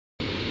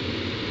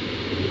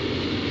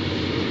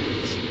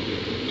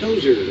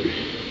Tozer.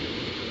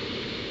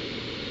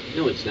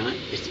 No, it's not.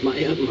 It's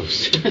my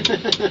utmost.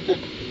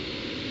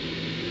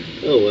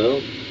 Oh, well.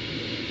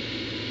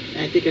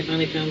 I think I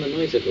finally found the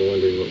noise. I've been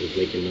wondering what was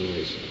making the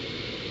noise.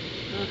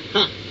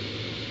 Aha!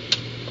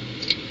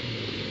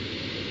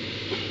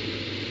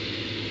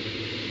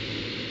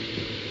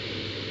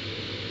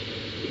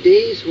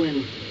 Days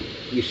when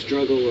you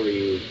struggle or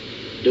you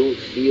don't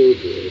feel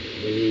good,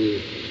 when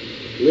you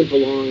limp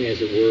along,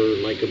 as it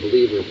were, like a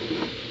believer,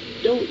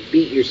 don't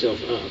beat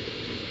yourself up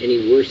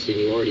any worse than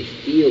you already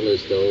feel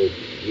as though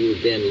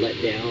you've been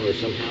let down or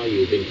somehow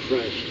you've been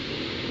crushed.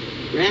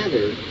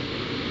 Rather,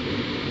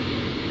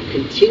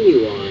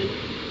 continue on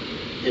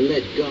and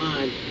let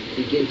God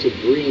begin to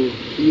bring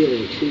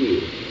healing to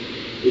you.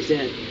 Is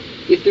that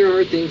if there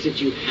are things that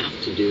you have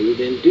to do,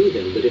 then do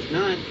them. But if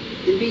not,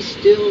 then be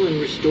still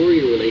and restore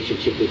your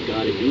relationship with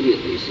God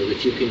immediately so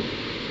that you can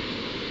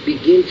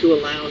begin to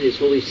allow His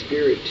Holy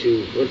Spirit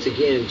to, once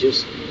again,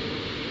 just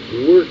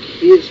work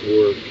His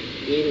work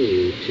in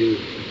you to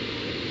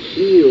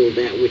heal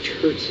that which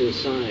hurts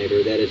inside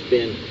or that has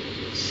been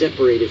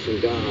separated from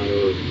God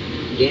or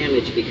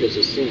damaged because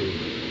of sin.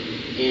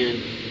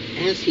 And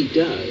as He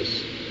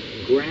does,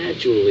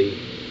 gradually,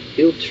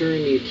 He'll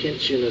turn the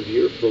attention of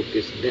your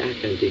focus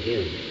back unto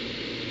Him.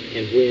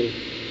 And when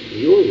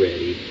you're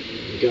ready,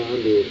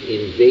 God will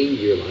invade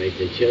your life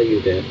and tell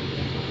you that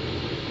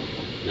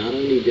not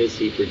only does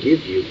He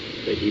forgive you,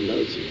 but He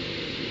loves you.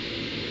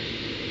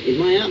 In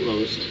my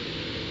utmost,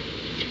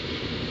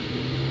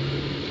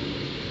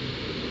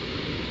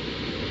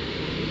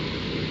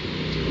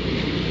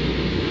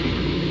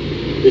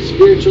 the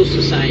spiritual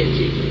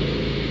society,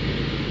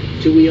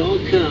 till we all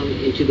come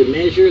into the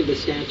measure of the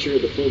stature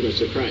of the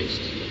fullness of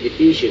Christ.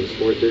 Ephesians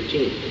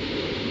 4:13.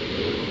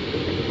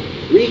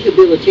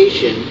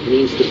 Rehabilitation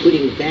means the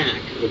putting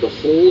back of the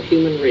whole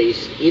human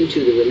race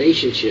into the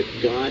relationship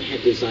God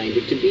had designed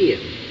it to be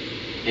in.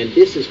 And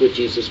this is what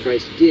Jesus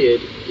Christ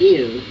did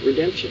in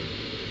redemption.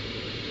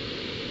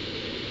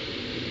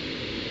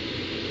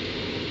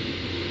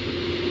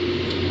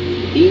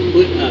 He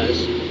put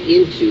us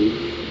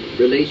into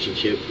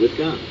relationship with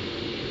God.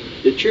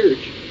 The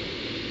church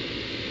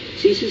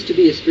ceases to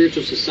be a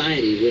spiritual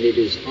society when it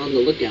is on the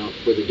lookout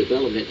for the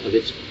development of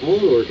its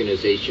own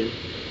organization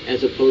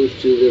as opposed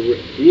to the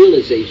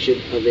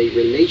realization of a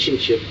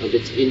relationship of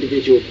its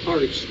individual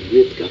parts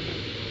with God.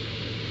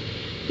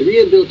 The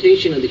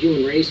rehabilitation of the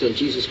human race on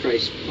Jesus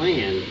Christ's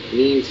plan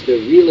means the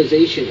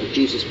realization of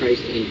Jesus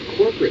Christ in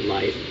corporate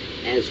life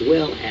as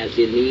well as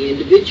in the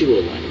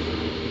individual life.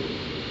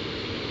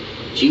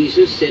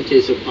 Jesus sent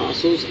His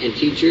apostles and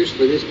teachers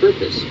for this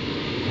purpose,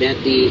 that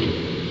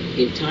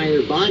the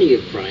entire body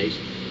of Christ,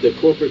 the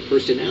corporate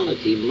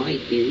personality,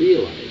 might be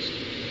realized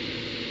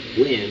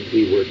when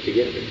we work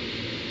together.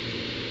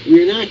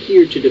 We are not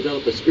here to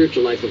develop a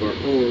spiritual life of our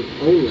own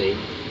only,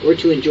 or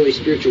to enjoy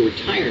spiritual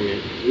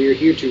retirement. We are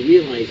here to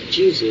realize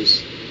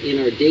Jesus in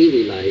our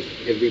daily life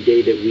every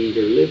day that we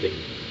are living,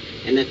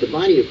 and that the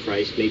body of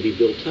Christ may be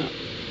built up.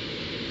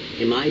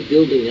 Am I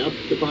building up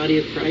the body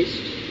of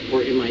Christ,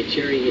 or am I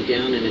tearing it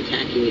down and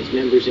attacking its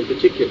members in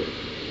particular?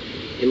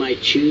 Am I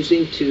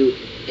choosing to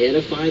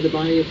edify the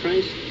body of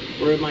Christ,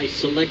 or am I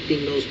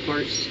selecting those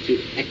parts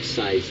to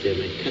excise them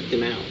and cut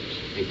them out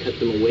and cut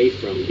them away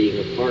from being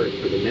a part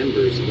of the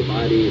members of the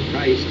body of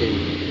Christ and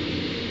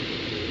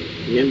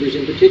members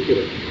in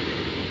particular?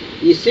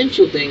 The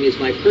essential thing is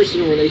my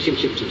personal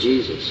relationship to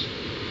Jesus,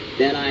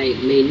 that I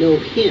may know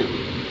Him.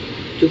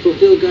 To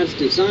fulfill God's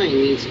design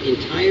means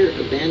entire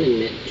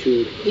abandonment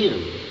to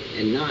Him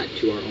and not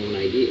to our own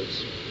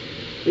ideas.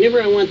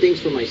 Whenever I want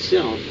things for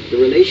myself, the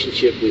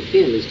relationship with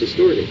Him is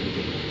distorted.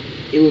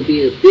 It would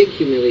be a big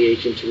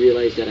humiliation to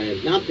realize that I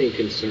have not been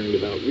concerned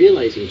about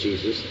realizing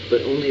Jesus,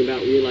 but only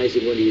about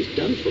realizing what He has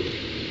done for me.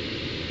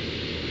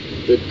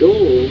 The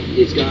goal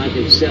is God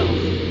Himself,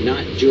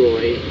 not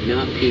joy,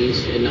 not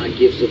peace, and not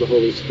gifts of the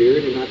Holy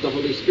Spirit, and not the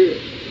Holy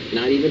Spirit,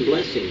 not even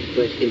blessing,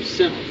 but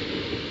Himself,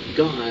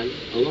 God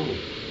alone.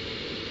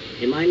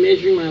 Am I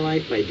measuring my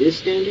life by this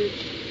standard,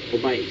 or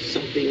by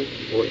something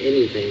or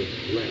anything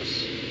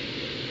less?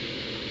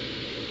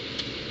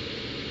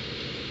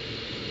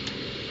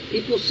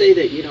 People say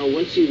that,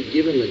 once you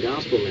give them the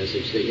gospel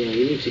message, that, you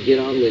need to get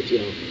on with,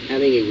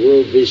 having a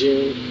world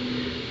vision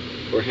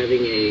or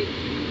having a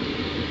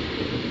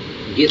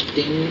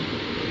gifting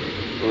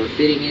or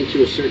fitting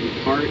into a certain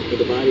part of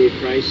the body of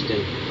Christ.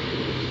 And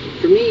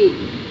for me,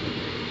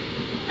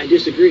 I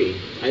disagree.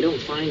 I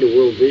don't find a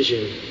world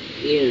vision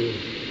in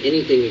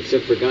anything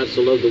except for God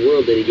so loved the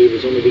world that He gave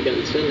His only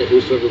begotten Son, that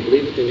whosoever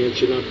believeth in Him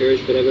should not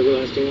perish but have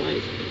everlasting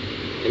life.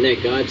 And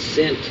that God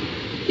sent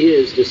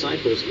His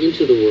disciples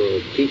into the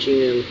world, teaching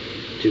them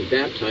to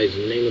baptize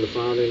in the name of the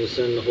Father and the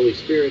Son and the Holy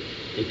Spirit,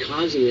 and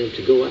causing them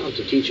to go out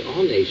to teach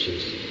all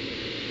nations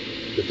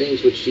the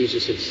things which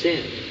Jesus had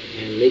said,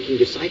 and making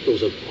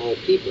disciples of all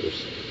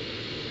peoples.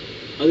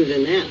 Other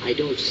than that, I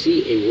don't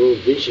see a world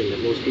vision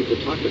that most people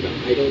talk about.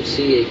 I don't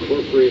see a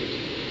corporate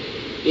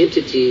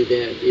entity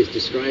that is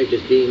described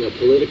as being a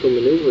political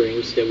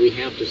maneuverings that we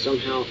have to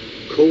somehow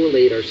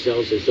correlate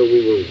ourselves as though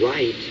we were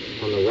right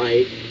on the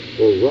right,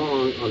 or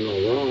wrong on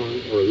the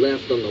wrong, or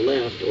left on the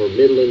left, or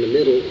middle in the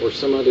middle, or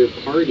some other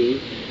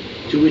party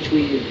to which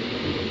we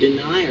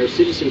deny our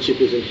citizenship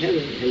is in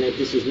heaven, and that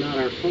this is not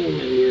our home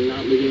and we're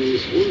not living in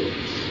this world.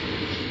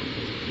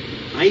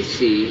 I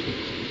see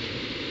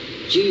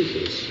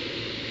Jesus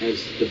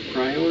as the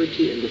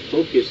priority and the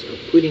focus of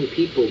putting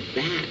people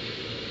back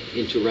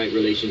into right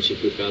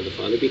relationship with God the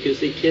Father, because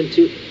they tend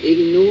to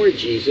ignore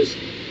Jesus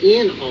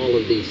in all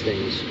of these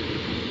things.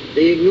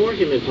 They ignore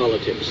him in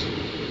politics.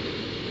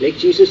 Make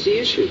Jesus the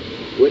issue.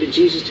 What did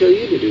Jesus tell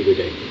you to do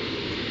today?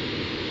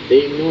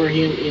 They ignore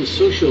him in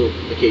social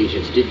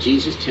occasions. Did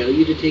Jesus tell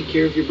you to take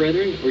care of your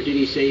brethren, or did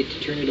he say to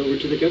turn it over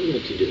to the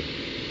government to do?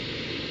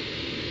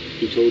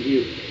 He told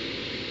you.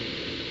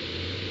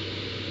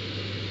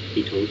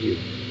 He told you.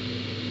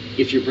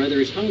 If your brother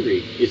is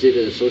hungry, is it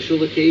a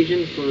social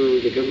occasion for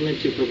the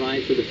government to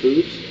provide for the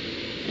foods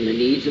and the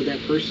needs of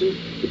that person,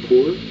 the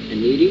poor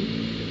and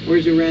needy? Or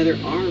is it rather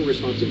our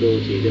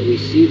responsibility that we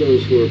see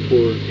those who are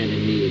poor and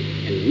in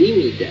need, and we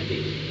meet that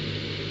need?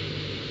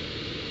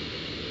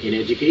 In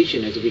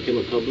education, has it become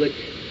a public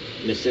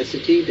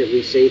necessity that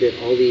we say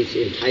that all these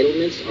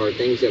entitlements are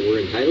things that we're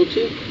entitled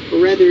to? Or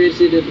rather,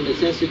 is it a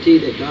necessity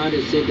that God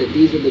has said that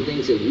these are the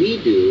things that we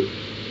do,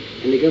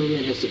 and the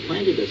government has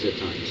supplanted us at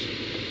times?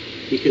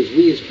 Because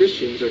we as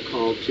Christians are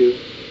called to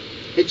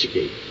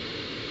educate,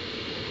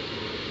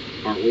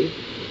 aren't we?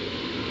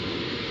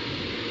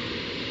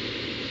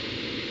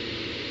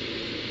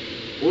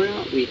 What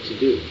ought we to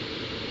do?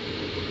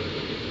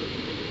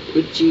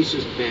 Put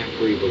Jesus back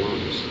where he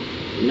belongs,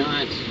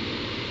 not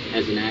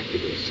as an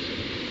activist.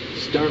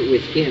 Start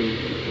with him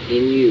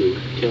in you,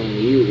 telling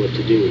you what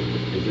to do.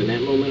 And from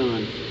that moment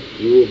on,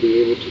 you will be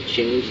able to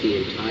change the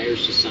entire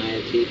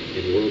society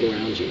and world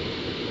around you.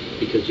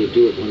 Because you'll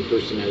do it one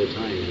person at a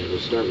time, and it'll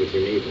start with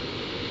your neighbor.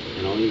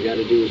 And all you got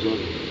to do is love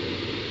them.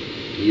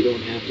 You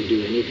don't have to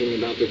do anything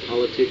about their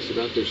politics,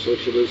 about their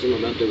socialism,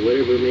 about their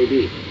whatever it may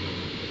be.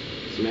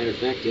 As a matter of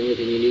fact, the only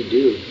thing you need to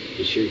do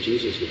is share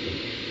Jesus with them.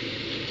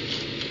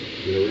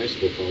 And the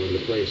rest will fall into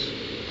place.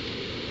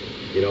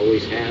 It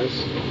always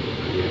has,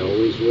 and it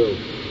always will.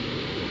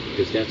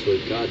 Because that's what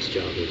God's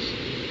job is.